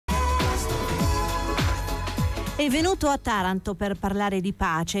È venuto a Taranto per parlare di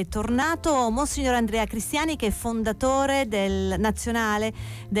pace. È tornato Monsignor Andrea Cristiani, che è fondatore nazionale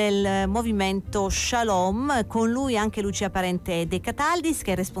del movimento Shalom. Con lui anche Lucia Parente dei CATALDIS,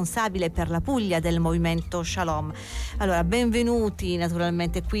 che è responsabile per la Puglia del movimento Shalom. Allora, benvenuti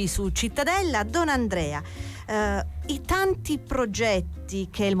naturalmente qui su Cittadella. Don Andrea, i tanti progetti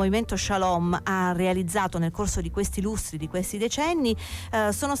che il movimento Shalom ha realizzato nel corso di questi lustri, di questi decenni,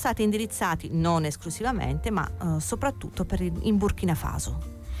 sono stati indirizzati non esclusivamente, ma soprattutto in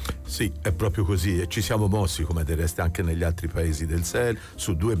Burkinafaso. Sì, è proprio così, e ci siamo mossi, come del resto anche negli altri paesi del Sahel,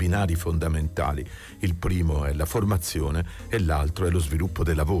 su due binari fondamentali. Il primo è la formazione e l'altro è lo sviluppo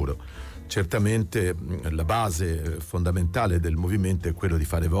del lavoro. Certamente la base fondamentale del movimento è quello di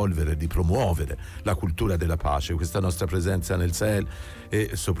far evolvere, di promuovere la cultura della pace. Questa nostra presenza nel Sahel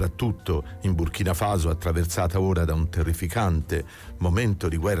e soprattutto in Burkina Faso, attraversata ora da un terrificante momento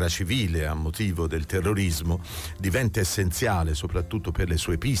di guerra civile a motivo del terrorismo, diventa essenziale soprattutto per le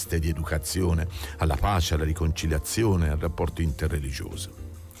sue piste di educazione alla pace, alla riconciliazione, al rapporto interreligioso.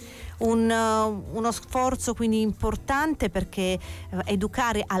 Uno sforzo quindi importante, perché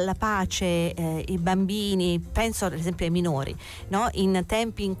educare alla pace i bambini, penso ad esempio ai minori, no? In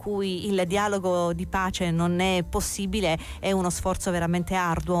tempi in cui il dialogo di pace non è possibile, è uno sforzo veramente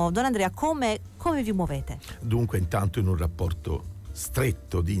arduo. Don Andrea, come vi muovete? Dunque, intanto in un rapporto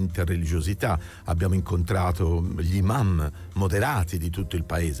stretto di interreligiosità abbiamo incontrato gli imam moderati di tutto il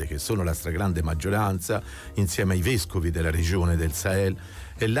paese, che sono la stragrande maggioranza, insieme ai vescovi della regione del Sahel,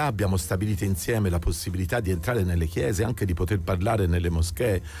 e là abbiamo stabilito insieme la possibilità di entrare nelle chiese, anche di poter parlare nelle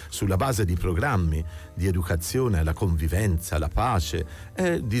moschee sulla base di programmi di educazione alla convivenza, alla pace,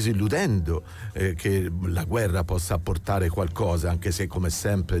 disilludendo che la guerra possa apportare qualcosa, anche se come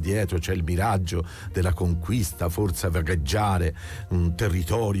sempre dietro c'è il miraggio della conquista, forse vagheggiare un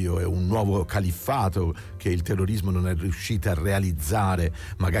territorio e un nuovo califfato che il terrorismo non è riuscito a realizzare,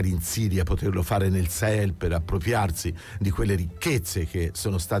 magari in Siria, poterlo fare nel Sahel per appropriarsi di quelle ricchezze che sono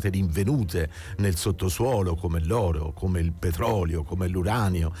state rinvenute nel sottosuolo, come l'oro, come il petrolio, come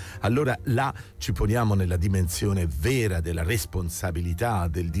l'uranio. Allora là ci poniamo nella dimensione vera della responsabilità,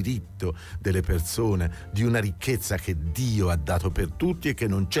 del diritto delle persone, di una ricchezza che Dio ha dato per tutti e che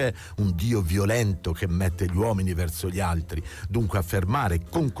non c'è un Dio violento che mette gli uomini verso gli altri. Dunque affermare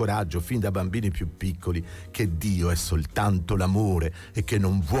con coraggio fin da bambini più piccoli che Dio è soltanto l'amore e che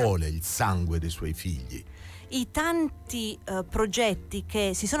non vuole il sangue dei suoi figli. I tanti progetti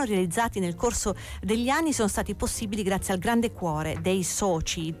che si sono realizzati nel corso degli anni sono stati possibili grazie al grande cuore dei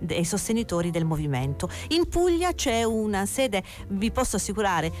soci, dei sostenitori del movimento. In Puglia c'è una sede, vi posso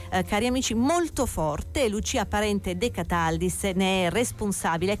assicurare, cari amici, molto forte. Lucia Parente dei CATALDIS ne è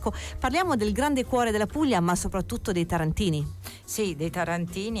responsabile. Ecco, parliamo del grande cuore della Puglia, ma soprattutto dei tarantini. Sì, dei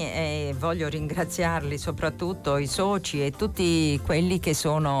tarantini, e voglio ringraziarli, soprattutto i soci e tutti quelli che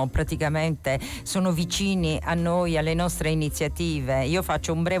sono vicini a noi, alle nostre iniziative. Io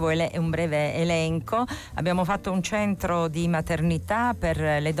faccio un breve elenco. Abbiamo fatto un centro di maternità per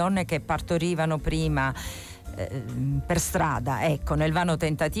le donne che partorivano prima per strada, ecco, nel vano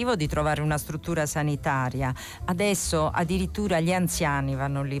tentativo di trovare una struttura sanitaria. Adesso addirittura gli anziani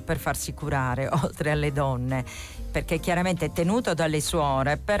vanno lì per farsi curare, oltre alle donne, perché chiaramente è tenuto dalle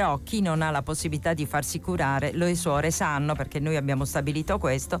suore, però chi non ha la possibilità di farsi curare, le suore sanno, perché noi abbiamo stabilito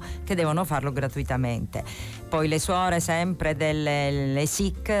questo, che devono farlo gratuitamente. Poi le suore sempre delle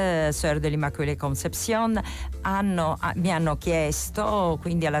SIC, Sœurs de l'Immaculée Conception, mi hanno chiesto,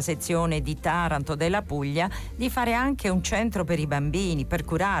 quindi alla sezione di Taranto della Puglia, di fare anche un centro per i bambini, per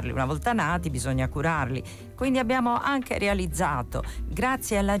curarli. Una volta nati bisogna curarli. Quindi abbiamo anche realizzato,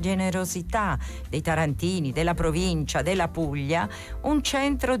 grazie alla generosità dei tarantini, della provincia, della Puglia, un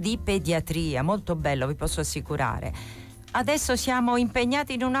centro di pediatria molto bello, vi posso assicurare. Adesso siamo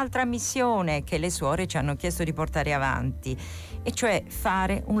impegnati in un'altra missione che le suore ci hanno chiesto di portare avanti, e cioè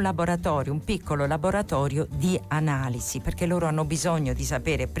fare un laboratorio, un piccolo laboratorio di analisi, perché loro hanno bisogno di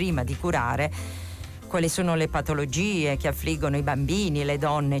sapere, prima di curare, quali sono le patologie che affliggono i bambini, le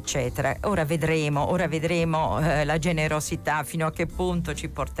donne, eccetera. Ora vedremo la generosità fino a che punto ci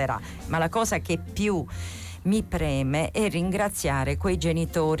porterà. Ma la cosa che più mi preme è ringraziare quei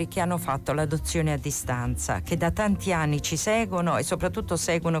genitori che hanno fatto l'adozione a distanza, che da tanti anni ci seguono e soprattutto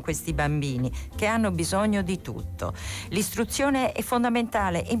seguono questi bambini che hanno bisogno di tutto. L'istruzione è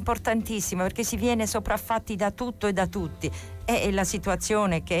fondamentale, è importantissima, perché si viene sopraffatti da tutto e da tutti. E la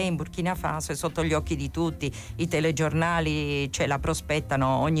situazione che è in Burkina Faso è sotto gli occhi di tutti, i telegiornali ce la prospettano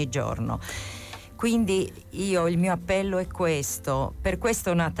ogni giorno. Quindi il mio appello è questo: per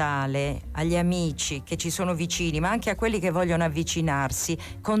questo Natale, agli amici che ci sono vicini, ma anche a quelli che vogliono avvicinarsi,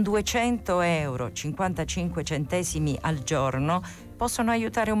 con 200 euro, 55 centesimi al giorno, possono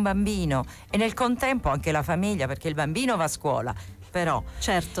aiutare un bambino e nel contempo anche la famiglia, perché il bambino va a scuola, però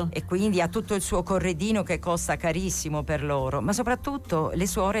certo, e quindi ha tutto il suo corredino che costa carissimo per loro, ma soprattutto le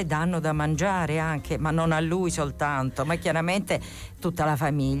suore danno da mangiare anche, ma non a lui soltanto, ma chiaramente tutta la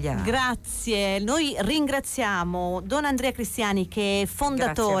famiglia. Grazie, noi ringraziamo Don Andrea Cristiani, che è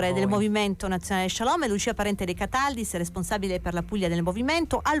fondatore del movimento nazionale Shalom, e Lucia Parente dei CATALDIS, responsabile per la Puglia del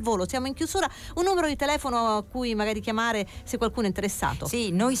movimento. Al volo, siamo in chiusura, un numero di telefono a cui magari chiamare se qualcuno è interessato.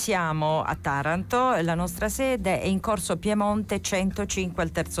 Sì, noi siamo a Taranto, la nostra sede è in Corso Piemonte 105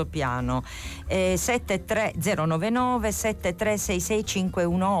 al terzo piano, 73099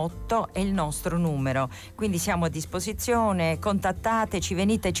 7366518 è il nostro numero, quindi siamo a disposizione, contattateci,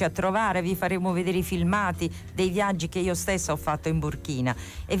 veniteci a trovare, vi faremo vedere i filmati dei viaggi che io stessa ho fatto in Burkina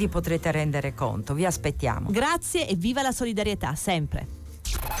e vi potrete rendere conto, vi aspettiamo. Grazie e viva la solidarietà sempre.